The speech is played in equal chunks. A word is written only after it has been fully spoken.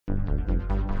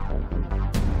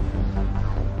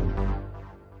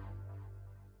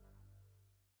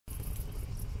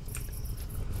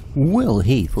Well,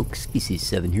 hey folks,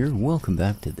 Species7 here, welcome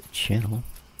back to the channel.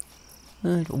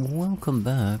 And welcome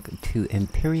back to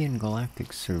Empyrion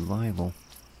Galactic Survival.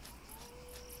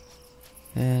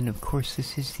 And of course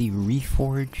this is the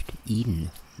Reforged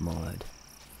Eden mod.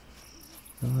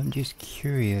 Now, I'm just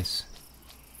curious.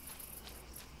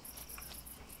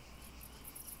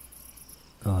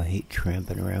 Oh, I hate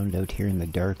tramping around out here in the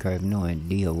dark, I have no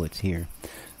idea what's here.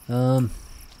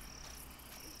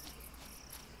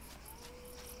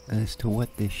 As to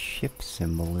what this ship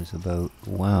symbol is about.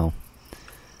 Wow.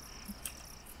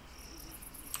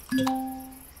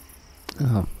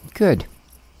 Oh, good.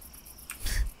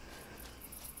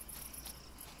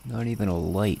 Not even a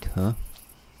light, huh?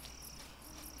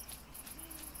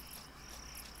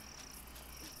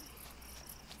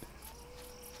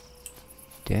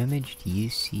 Damaged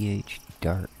UCH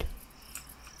dart.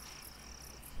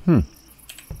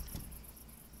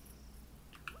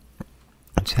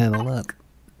 Let's have a look.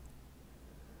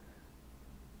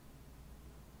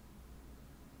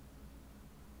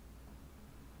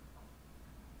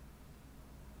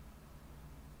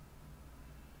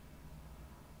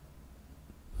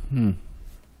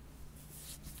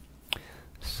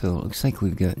 So it looks like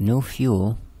we've got no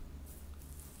fuel.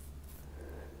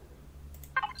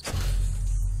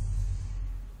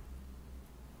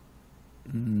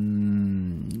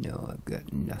 No, I've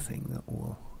got nothing that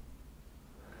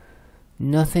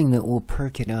will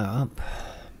perk it up.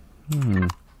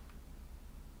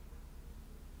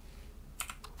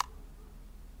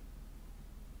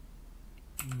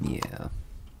 Yeah.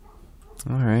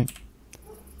 Alright.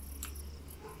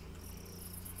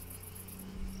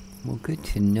 Well, good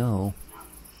to know.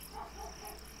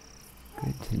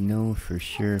 Good to know for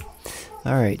sure.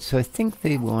 Alright, so I think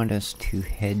they want us to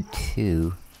head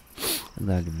to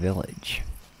that village.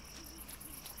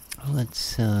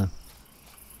 Let's, have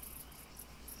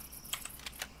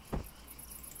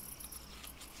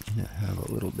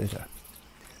a little bit of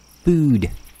food.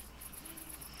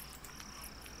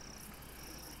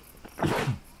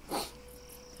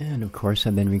 And of course,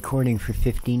 I've been recording for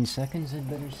 15 seconds. I'd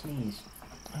better sneeze.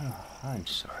 Oh, I'm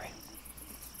sorry.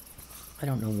 I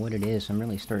don't know what it is. I'm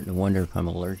really starting to wonder if I'm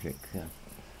allergic to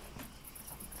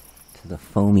the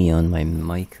foamy on my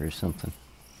mic or something.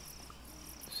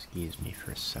 Excuse me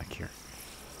for a sec here.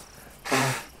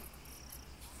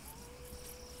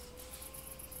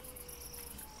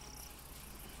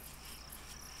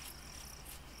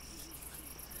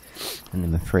 And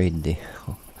I'm afraid the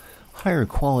higher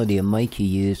quality a mic you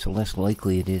use, the less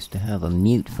likely it is to have a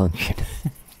mute function.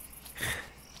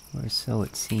 Or so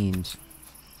it seems.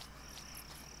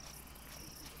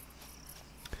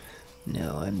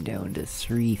 Now I'm down to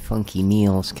 3 funky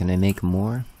meals. Can I make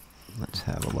more? Let's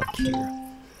have a look here.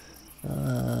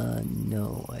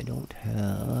 No, I don't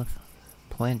have.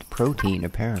 Plant protein,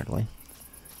 apparently,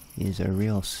 is a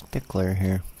real stickler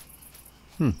here.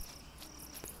 Well,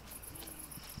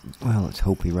 let's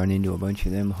hope we run into a bunch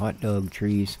of them hot dog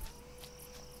trees.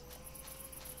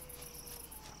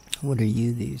 What are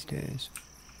you these days?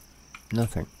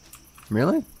 Nothing.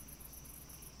 Really?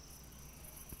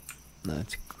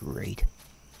 That's great.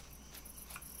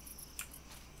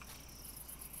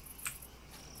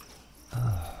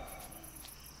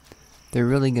 They're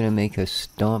really gonna make us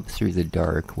stomp through the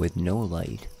dark with no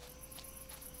light.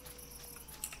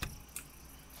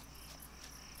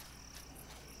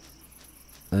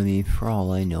 I mean, for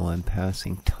all I know, I'm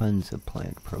passing tons of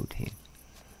plant protein.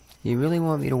 You really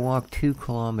want me to walk 2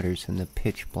 kilometers in the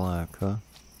pitch black, huh?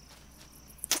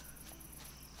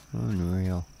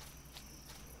 Unreal.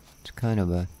 It's kind of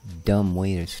a dumb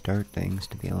way to start things,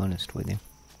 to be honest with you.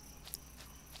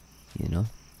 You know?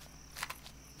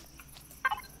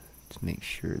 Let's make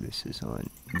sure this is on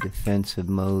defensive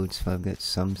mode so I've got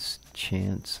some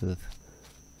chance of...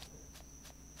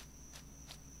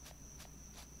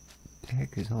 What the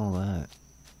heck is all that?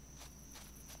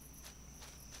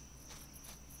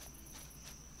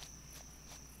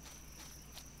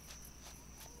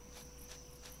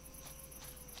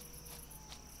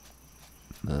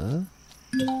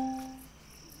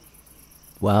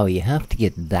 Wow, you have to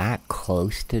get that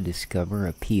close to discover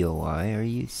a POI? Are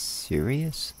you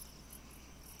serious?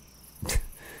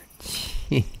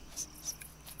 Jeez.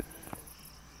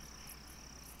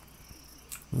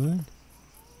 What?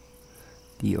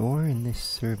 The ore in this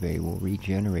survey will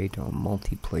regenerate on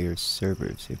multiplayer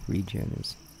servers if regen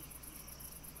is...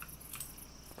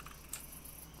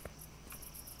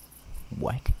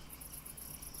 What?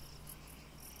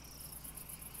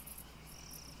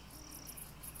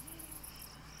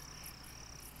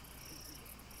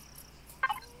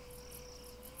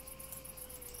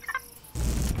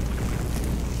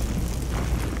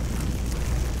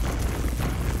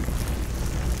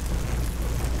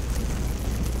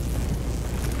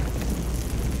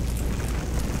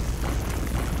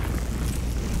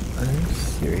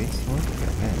 serious? What the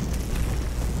heck?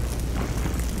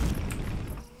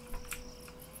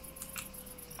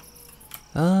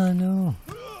 Oh, no.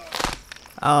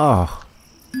 Oh.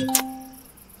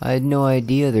 I had no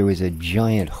idea there was a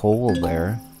giant hole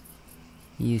there.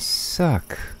 You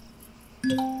suck.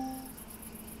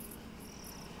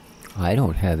 I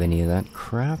don't have any of that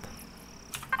crap.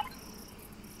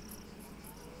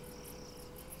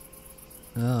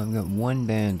 Oh, I've got one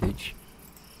bandage.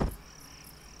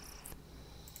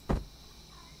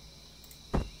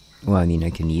 Well, I mean, I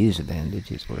can use a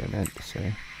bandage, is what I meant to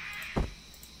say.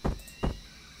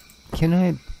 Can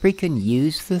I freaking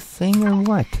use the thing or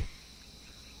what?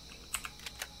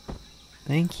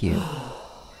 Thank you.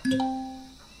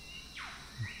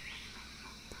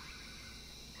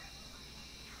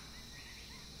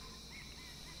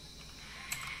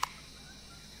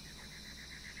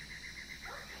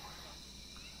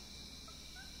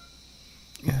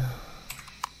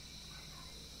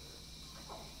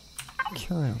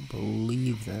 I don't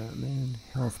believe that, man.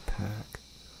 Health pack.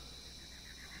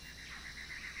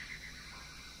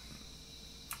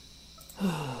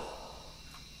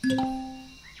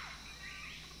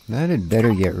 That had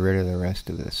better get rid of the rest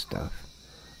of this stuff.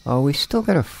 Oh, we still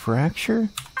got a fracture?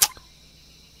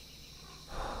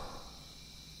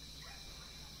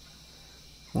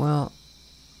 Well,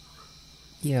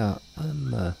 yeah,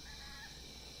 I'm,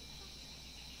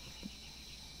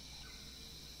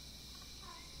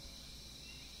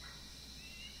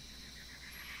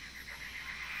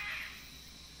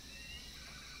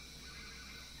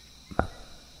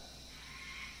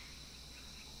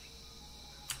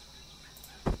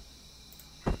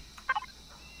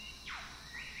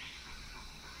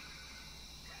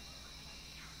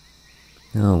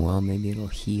 oh, well, maybe it'll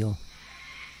heal.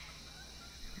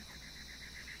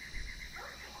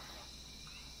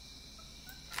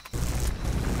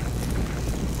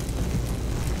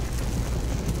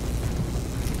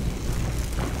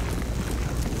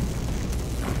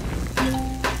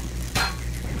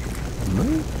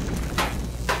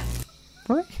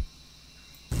 What?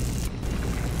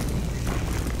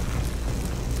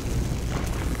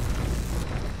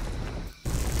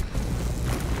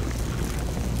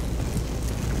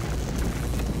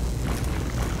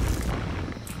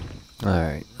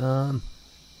 Alright,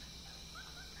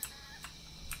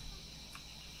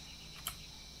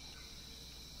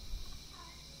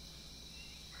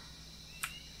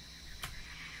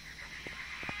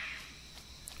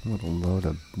 what a load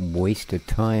of wasted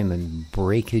time and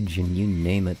breakage and you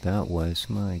name it that was.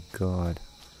 My God.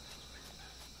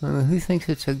 I mean, who thinks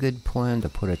it's a good plan to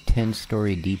put a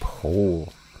 10-story deep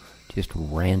hole just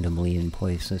randomly in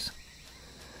places?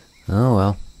 Oh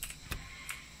well.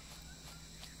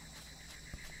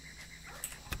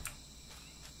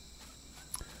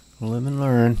 Live and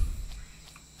learn.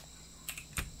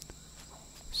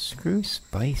 Screw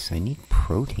spice, I need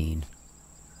protein.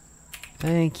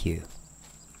 Thank you.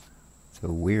 It's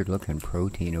a weird looking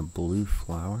protein, a blue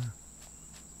flower.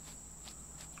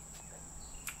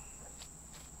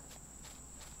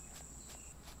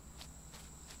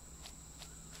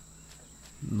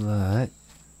 But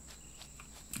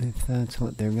if that's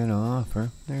what they're gonna offer,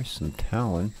 there's some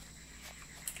Talon.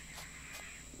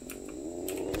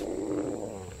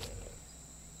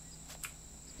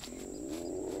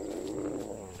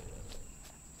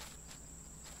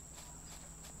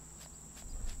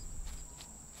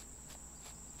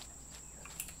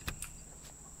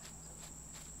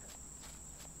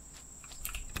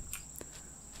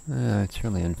 It's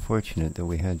really unfortunate that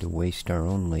we had to waste our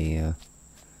only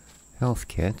health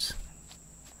kits.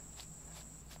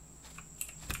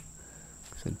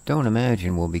 'Cause I don't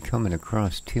imagine we'll be coming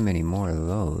across too many more of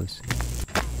those.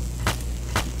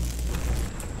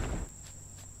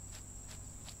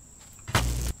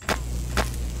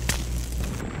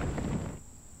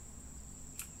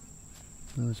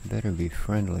 Those better be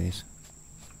friendlies.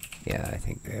 Yeah, I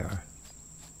think they are.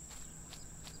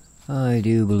 I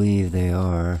do believe they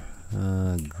are.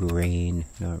 Grain,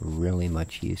 not really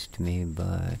much use to me,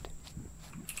 but...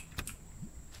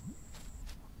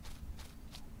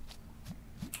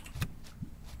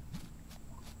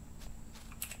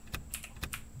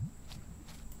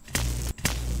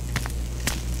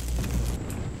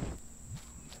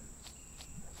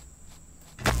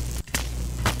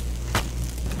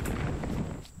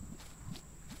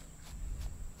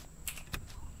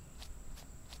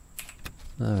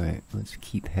 Alright, let's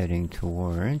keep heading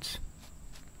towards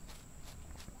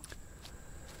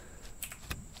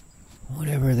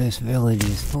whatever this village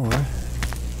is for.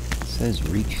 It says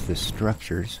reach the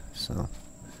structures, so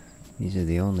these are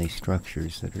the only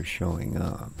structures that are showing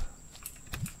up.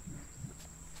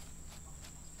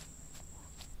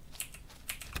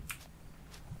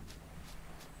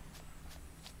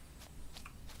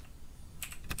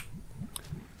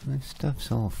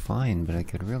 stuff's all fine, but I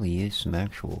could really use some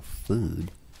actual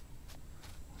food.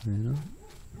 You know?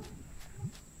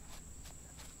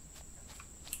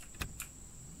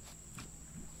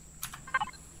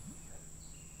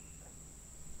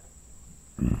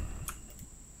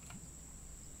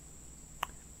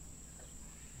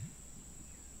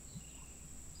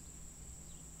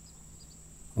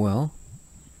 Well,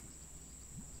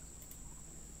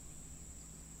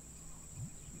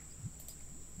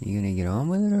 you gonna get on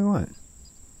with it or what?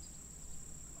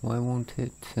 Why won't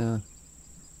it,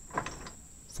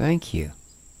 Thank you.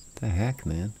 The heck,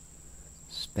 man?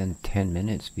 Spend 10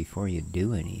 minutes before you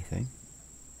do anything.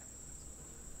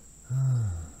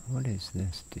 What is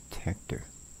this detector?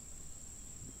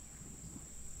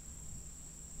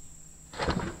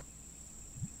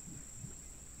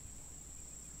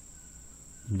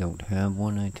 Don't have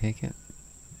one, I take it?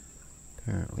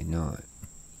 Apparently not.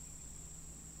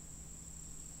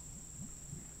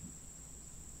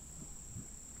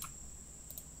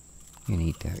 You can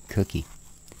eat that cookie.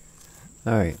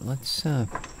 Alright, let's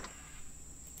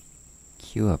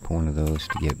queue up one of those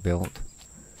to get built.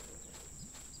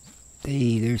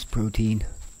 Hey, there's protein.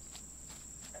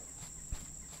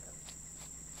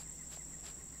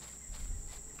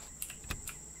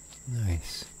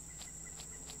 Nice.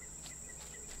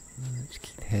 Let's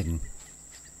keep heading.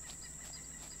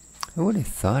 I would have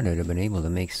thought I'd have been able to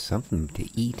make something to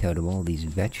eat out of all these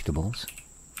vegetables.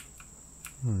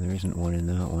 Oh, there isn't one in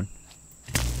that one.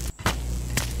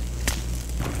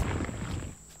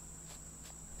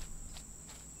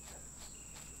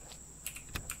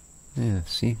 Yeah,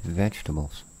 see?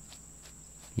 Vegetables.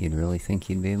 You'd really think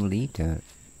you'd be able to eat that.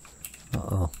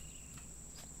 Uh-oh.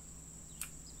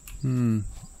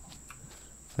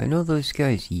 I know those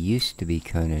guys used to be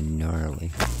kind of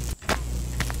gnarly.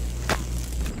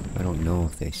 I don't know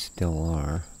if they still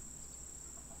are.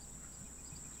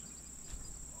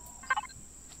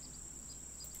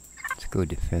 Let's go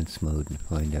defense mode and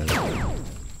find out.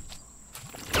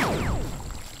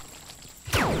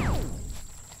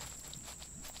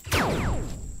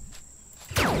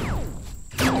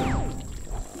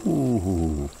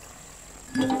 Ooh.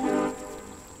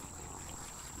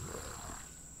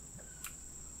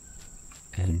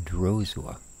 And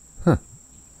Rosua. Huh.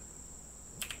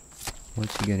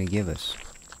 What's he gonna give us?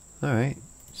 Alright.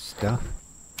 Stuff.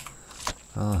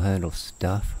 I'll handle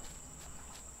stuff.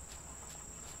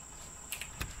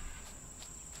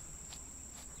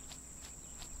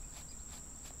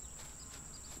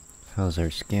 How's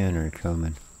our scanner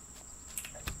coming?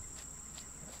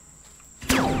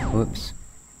 Whoops.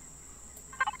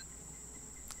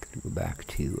 Gotta go back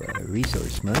to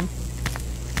resource mode.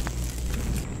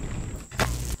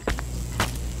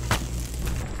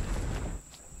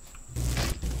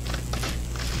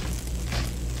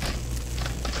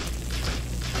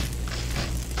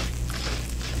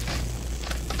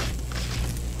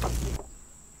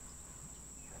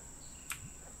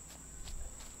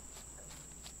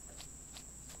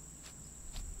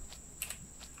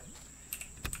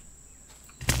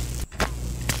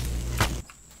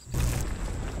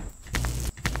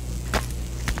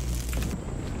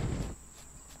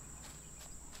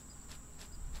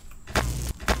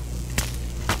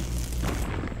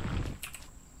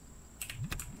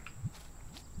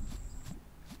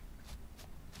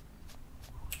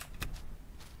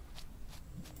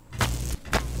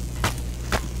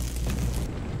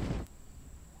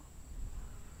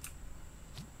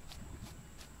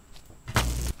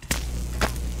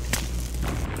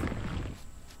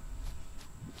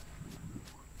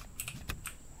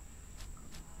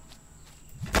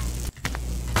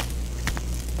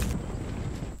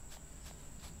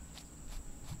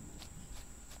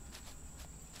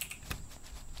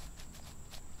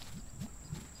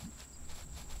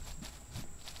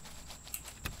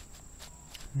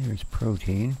 There's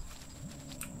protein.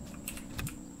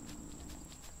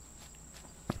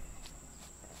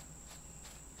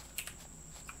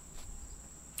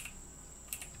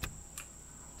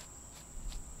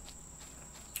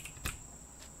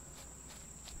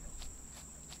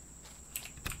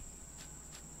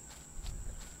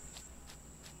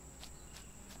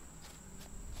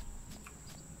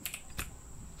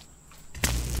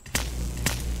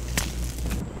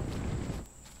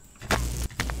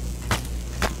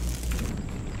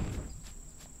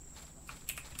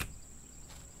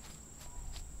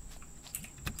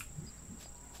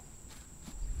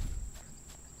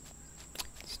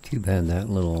 Too bad that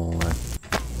little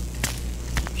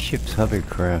ship's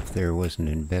hovercraft there wasn't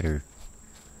in better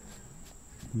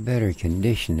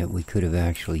condition, that we could have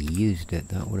actually used it.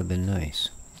 That would have been nice.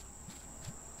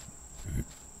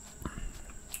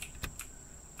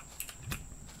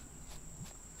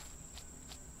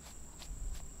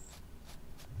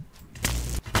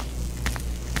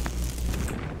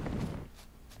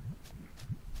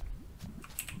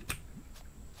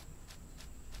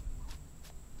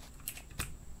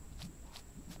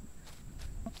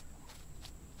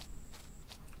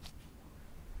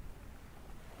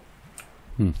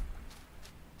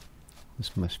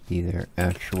 This must be their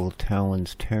actual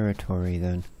Talon's territory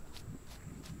then.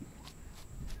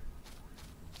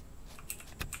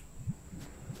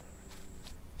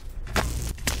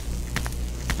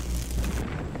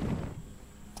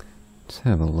 Let's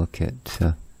have a look at...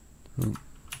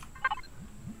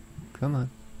 come on.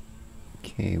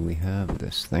 Okay, we have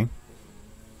this thing.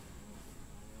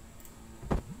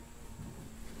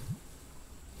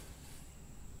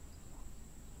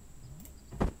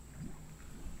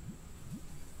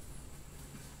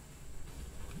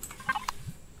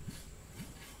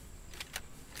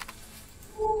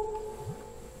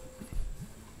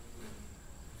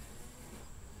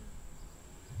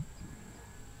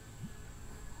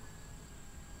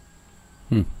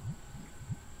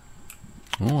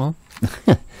 Oh well.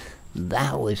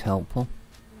 That was helpful.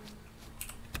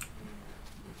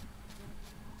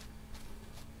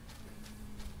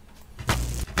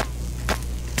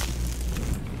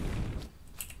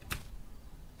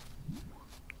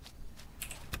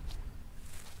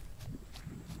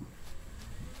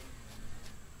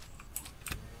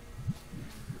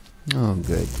 Oh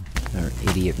good. Our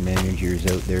idiot manager's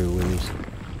out there with his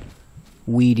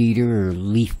weed eater or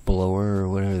leaf blower or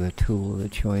whatever the tool of the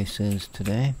choice is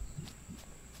today.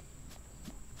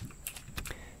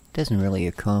 Doesn't really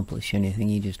accomplish anything.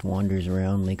 He just wanders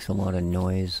around, makes a lot of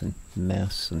noise and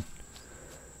mess, and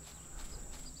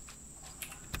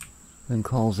then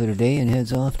calls it a day and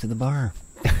heads off to the bar.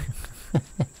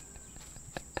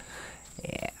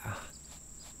 Yeah.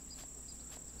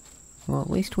 Well, at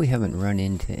least we haven't run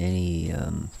into any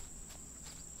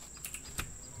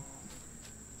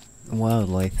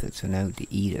wildlife that's been out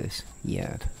to eat us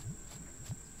yet.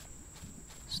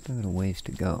 Still got a ways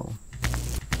to go.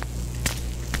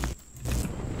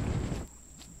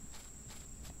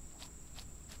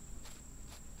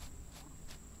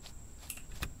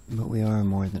 But we are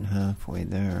more than halfway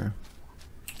there.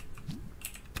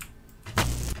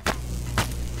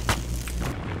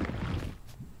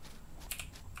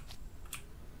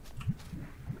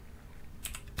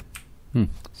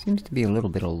 Seems to be a little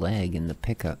bit of lag in the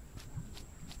pickup.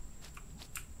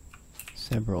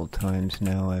 Several times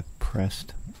now I've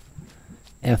pressed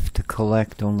F to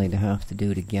collect only to have to do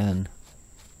it again.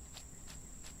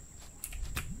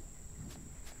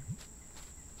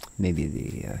 Maybe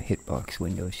the hitbox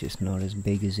window is just not as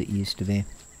big as it used to be.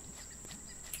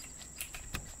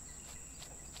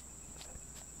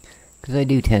 Because I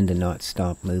do tend to not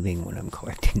stop moving when I'm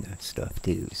collecting that stuff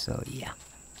too, so yeah.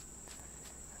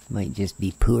 Might just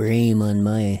be poor aim on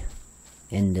my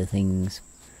end of things.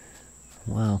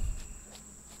 Wow.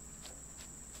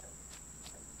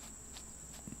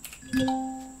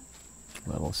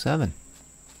 Level 7.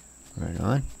 Right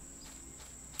on.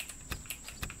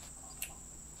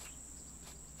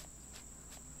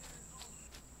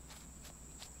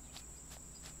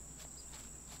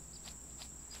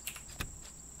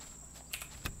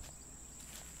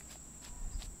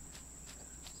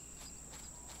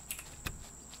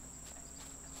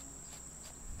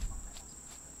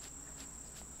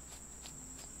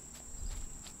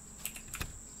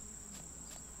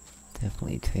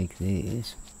 Definitely take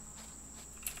these.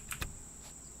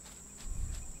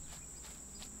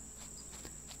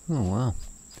 Oh wow.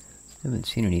 Haven't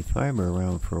seen any fiber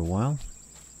around for a while.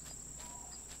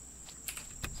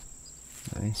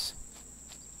 Nice.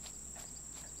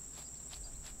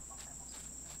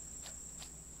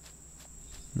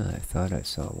 I thought I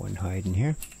saw one hiding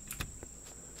here.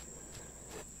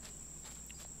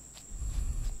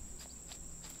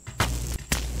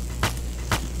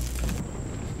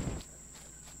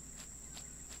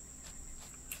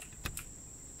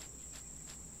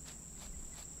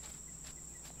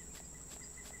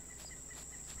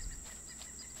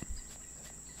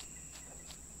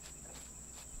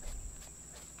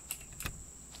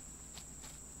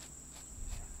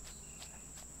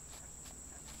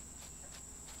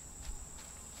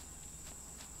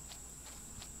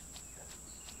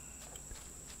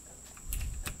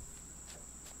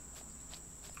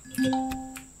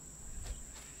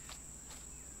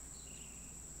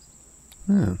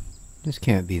 This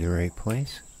can't be the right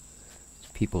place.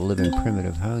 People live in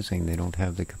primitive housing, they don't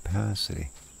have the capacity.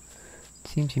 It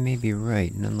seems you may be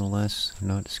right. Nonetheless,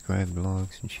 not described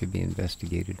logs and should be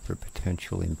investigated for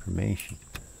potential information.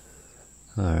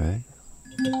 Alright.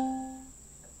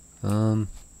 Oh,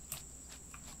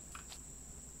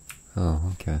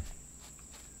 okay.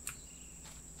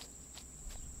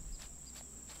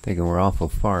 Thinking we're awful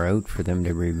far out for them to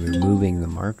be removing the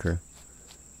marker.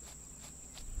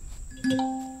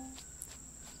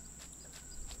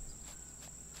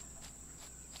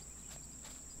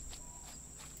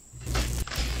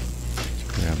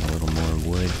 grab a little more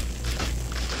wood.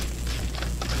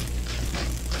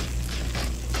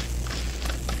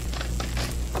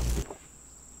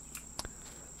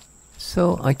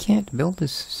 So, I can't build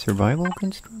this survival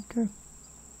constructor?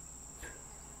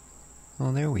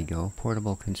 Oh, there we go.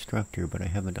 Portable constructor, but I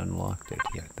haven't unlocked it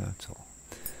yet, that's all.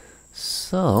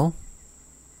 So,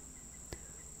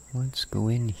 let's go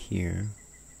in here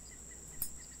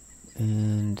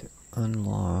and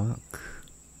unlock.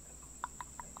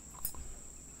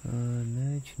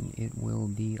 Imagine it will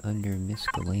be under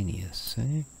miscellaneous,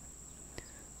 eh?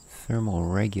 Thermal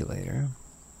regulator.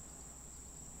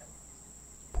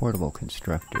 Portable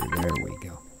constructor, there we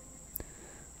go.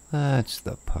 That's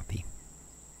the puppy.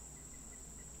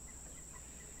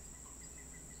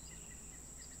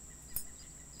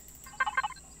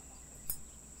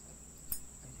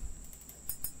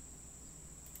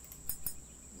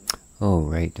 Oh,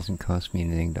 right, doesn't cost me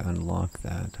anything to unlock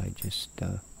that. I just,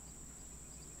 I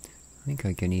think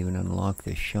I can even unlock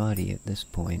the shoddy at this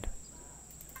point.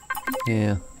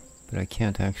 Yeah, but I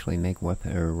can't actually make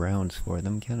weapon or rounds for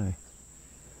them, can I?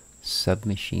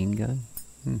 Submachine gun?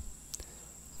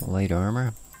 Light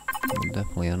armor? I'll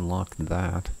definitely unlock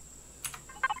that.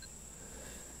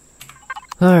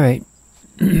 Alright.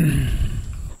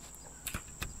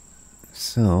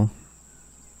 So,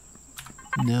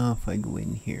 now if I go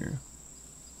in here.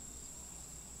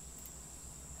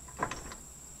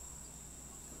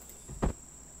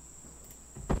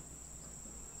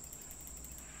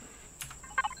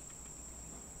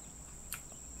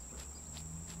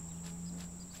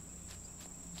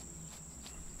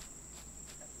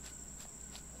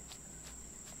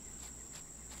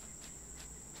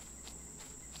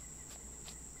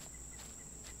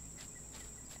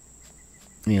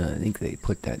 Yeah, I think they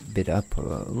put that bit up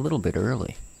a little bit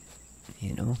early.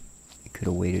 You know, they could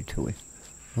have waited till we...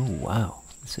 Oh, wow.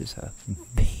 This is a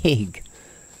big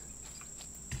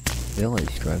village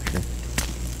structure.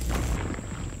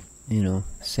 You know,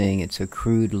 saying it's a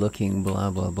crude looking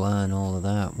blah blah blah and all of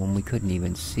that when we couldn't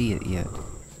even see it yet.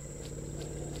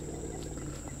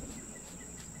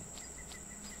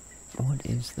 What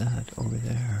is that over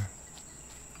there?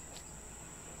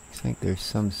 I think there's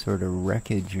some sort of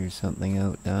wreckage or something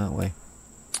out that way.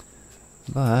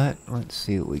 But, let's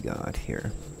see what we got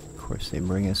here. Of course, they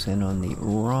bring us in on the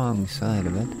wrong side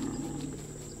of it.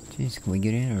 Jeez, can we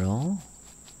get in at all?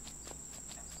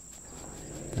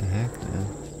 The heck, man.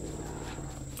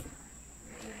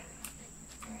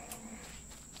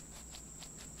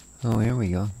 Oh, here we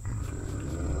go.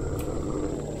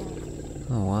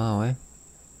 Oh, wow, eh?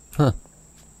 Huh.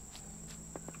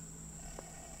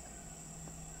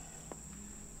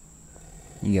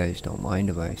 You guys don't mind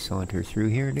if I saunter through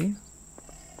here, do you?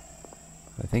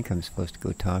 I think I'm supposed to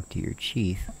go talk to your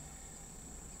chief.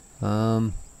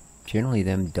 Generally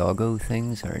them doggo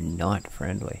things are not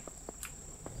friendly.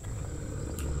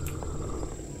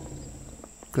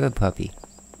 Good puppy.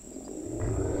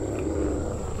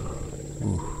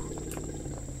 Ooh.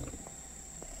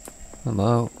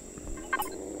 Hello.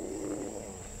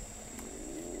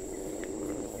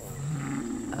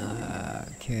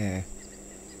 Okay.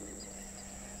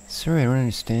 Sorry, I don't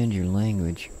understand your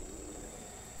language.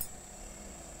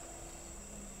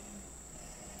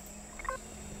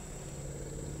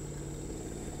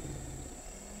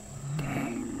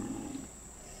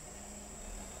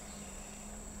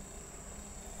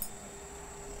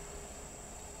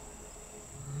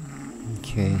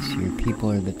 Okay, so your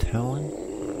people are the Talon?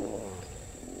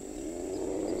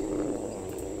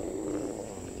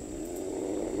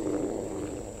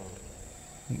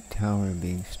 Tower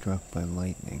being struck by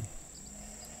lightning.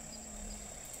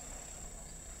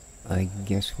 I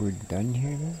guess we're done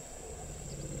here then?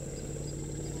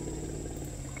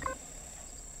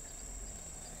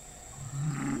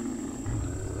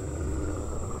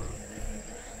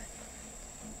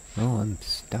 Oh, I'm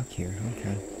stuck here,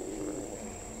 okay.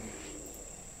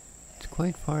 It's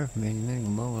quite far from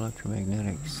emitting low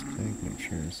electromagnetic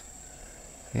signatures.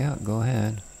 Yeah, go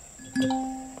ahead.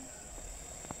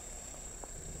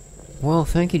 Well,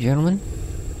 thank you, gentlemen.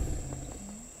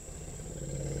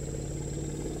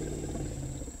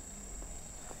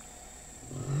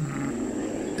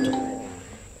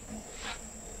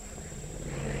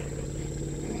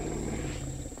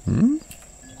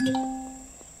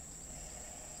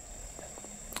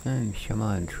 I'm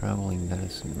Shaman, traveling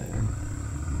medicine man.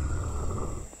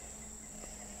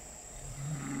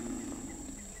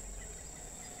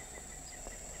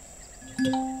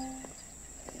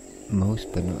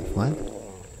 Most, but not what?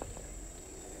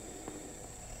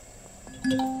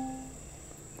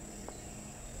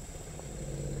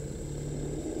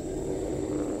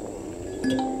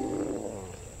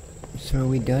 So are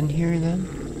we done here then?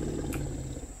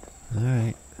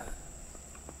 Alright.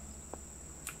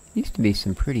 Used to be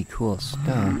some pretty cool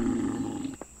stuff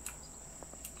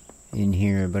in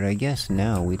here, but I guess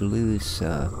now we'd lose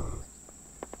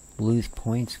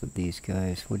points with these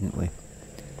guys, wouldn't we?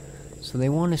 So they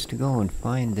want us to go and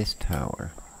find this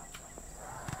tower.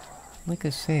 Like I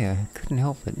say, I couldn't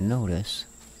help but notice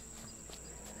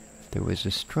there was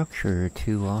a structure or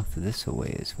two off this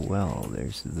way as well.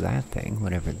 There's that thing,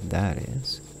 whatever that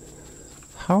is.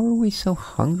 How are we so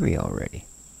hungry already?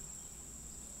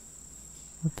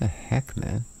 What the heck,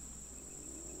 man?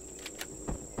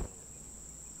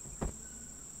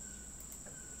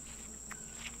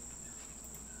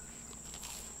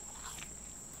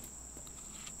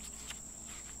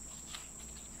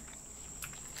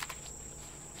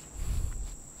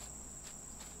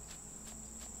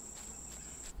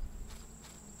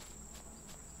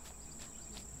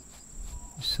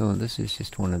 So this is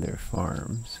just one of their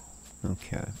farms.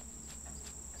 Okay.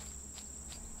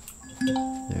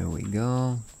 There we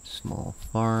go. Small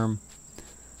farm.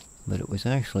 But it was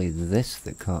actually this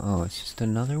that caught... Oh, it's just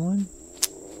another one?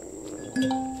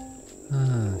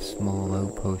 Ah, small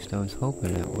outpost. I was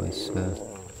hoping it was...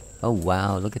 Oh,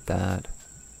 wow, look at that.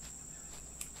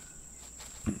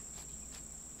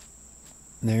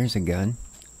 There's a gun.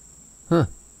 Huh.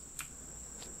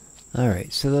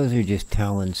 Alright, so those are just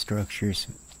Talon structures.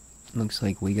 Looks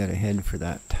like we gotta head for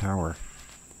that tower.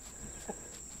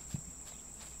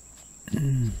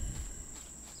 I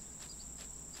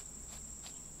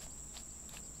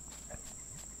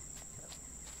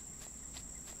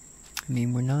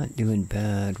mean, we're not doing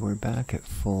bad. We're back at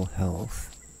full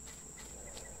health.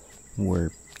 We're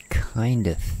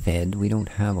kinda fed. We don't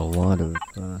have a lot of,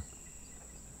 well,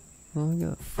 we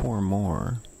got 4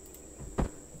 more.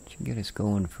 Should get us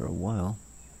going for a while.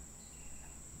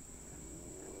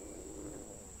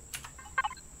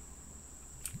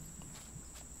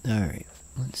 Alright,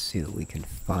 let's see what we can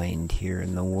find here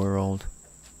in the world.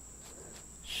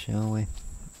 Shall we?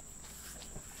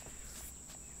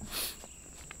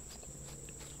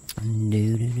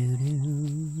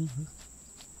 Do-do-do-do.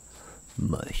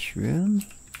 Mushroom.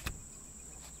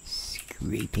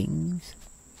 Scrapings.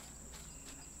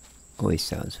 Always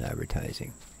sounds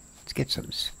advertising. Let's get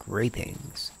some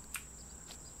scrapings.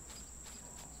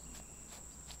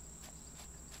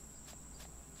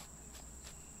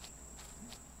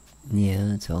 Yeah,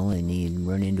 that's all I need.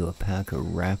 Run into a pack of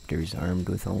raptors armed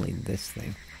with only this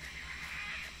thing.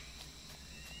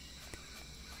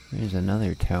 There's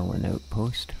another Talon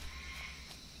outpost.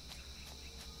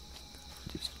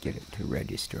 Just get it to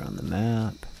register on the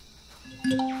map.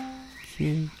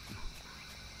 Cute.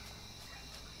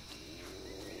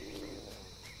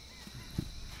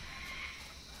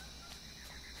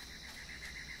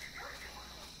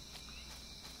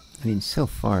 I mean, so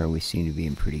far we seem to be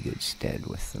in pretty good stead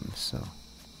with them, so...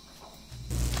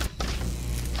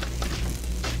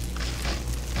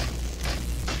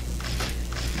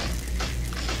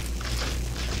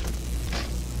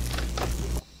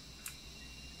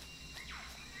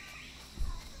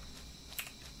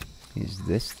 Is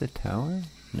this the tower?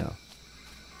 No.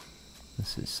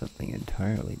 This is something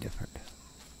entirely different.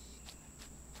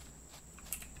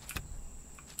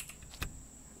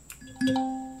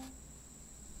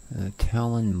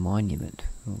 Talon Monument.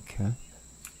 Okay.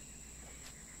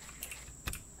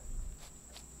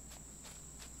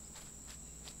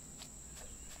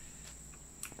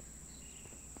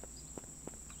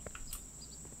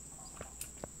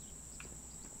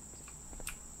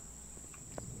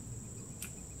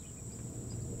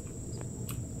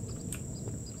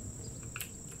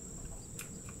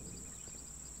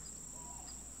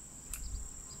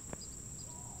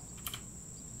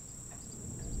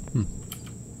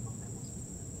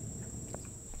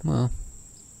 Well,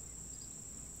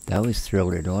 that was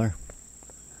Thriller Door.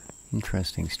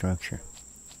 Interesting structure.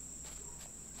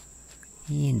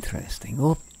 Interesting.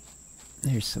 Oh,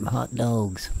 there's some hot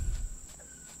dogs.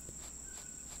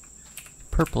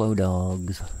 Purplo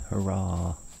dogs.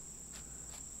 Hurrah.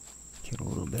 Get a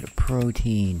little bit of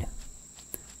protein.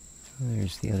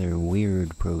 There's the other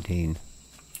weird protein.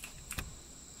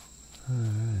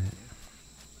 Alright.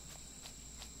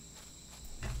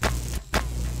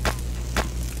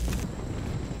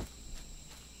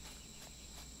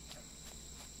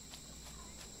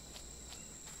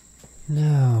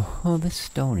 No. Oh, this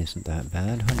stone isn't that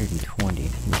bad. 120.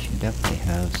 We should definitely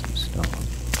have some stone.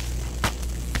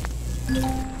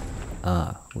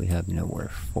 Ah, we have nowhere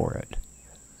for it.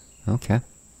 Okay.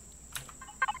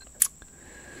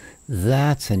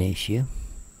 That's an issue.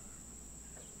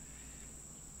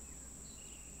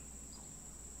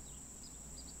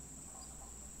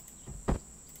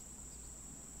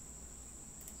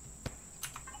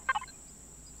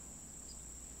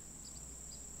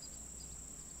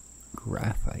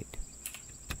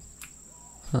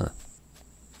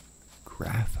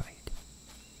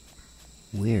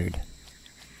 Weird.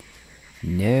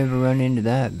 Never run into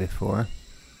that before.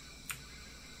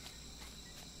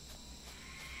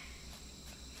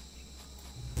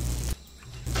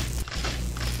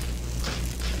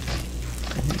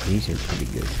 I think these are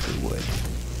pretty good for wood.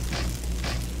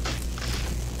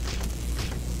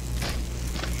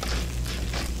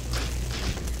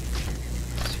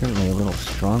 Certainly a little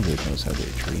stronger than those other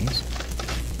trees.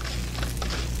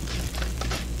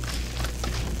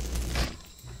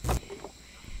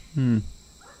 Hmm.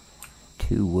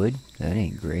 2 wood? That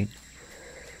ain't great.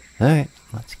 Alright,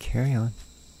 let's carry on.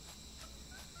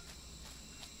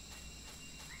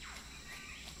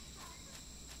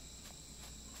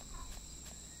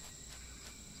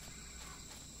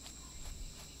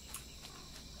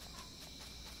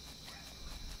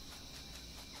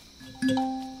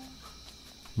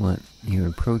 What? You're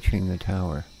approaching the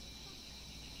tower.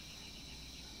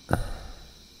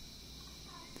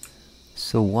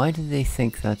 So why do they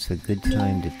think that's a good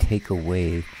time to take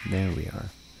away... There we are.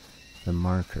 The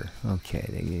marker. Okay,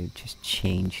 they just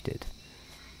changed it.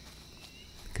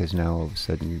 Because now all of a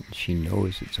sudden she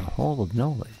knows it's a hall of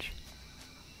knowledge.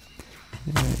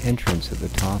 Entrance at the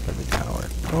top of the tower.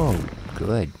 Oh,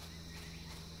 good.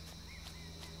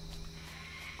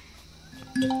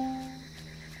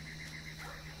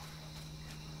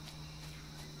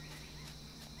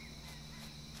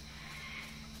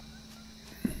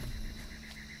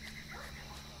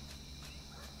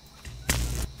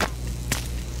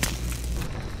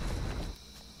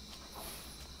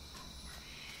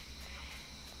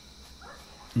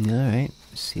 Alright,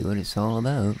 see what it's all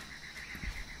about.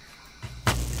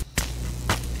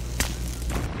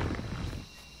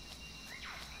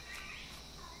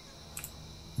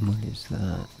 What is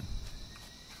that?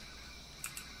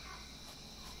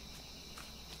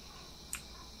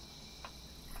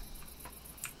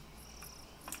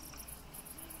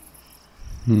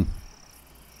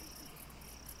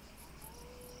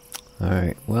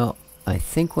 Alright, well, I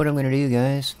think what I'm going to do,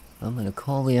 guys, I'm going to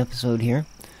call the episode here.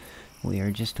 We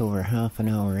are just over half an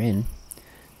hour in.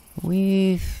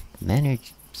 We've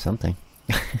managed something.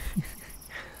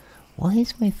 Why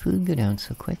does my food go down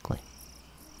so quickly?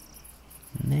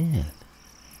 Man.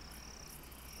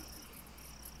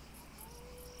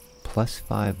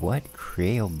 +5 what?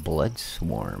 Creo blood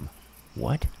swarm.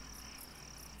 What?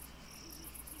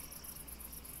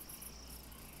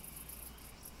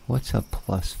 What's a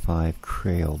 +5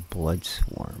 Creo blood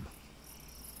swarm?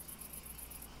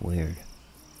 Weird.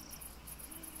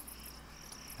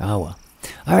 Oh well.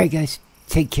 Alright guys,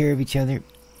 take care of each other.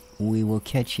 We will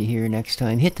catch you here next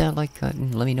time. Hit that like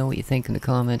button. Let me know what you think in the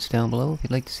comments down below if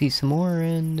you'd like to see some more.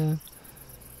 And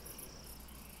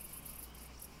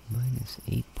minus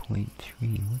 8.3.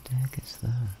 What the heck is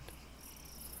that?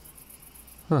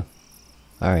 Huh.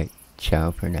 Alright.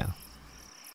 Ciao for now.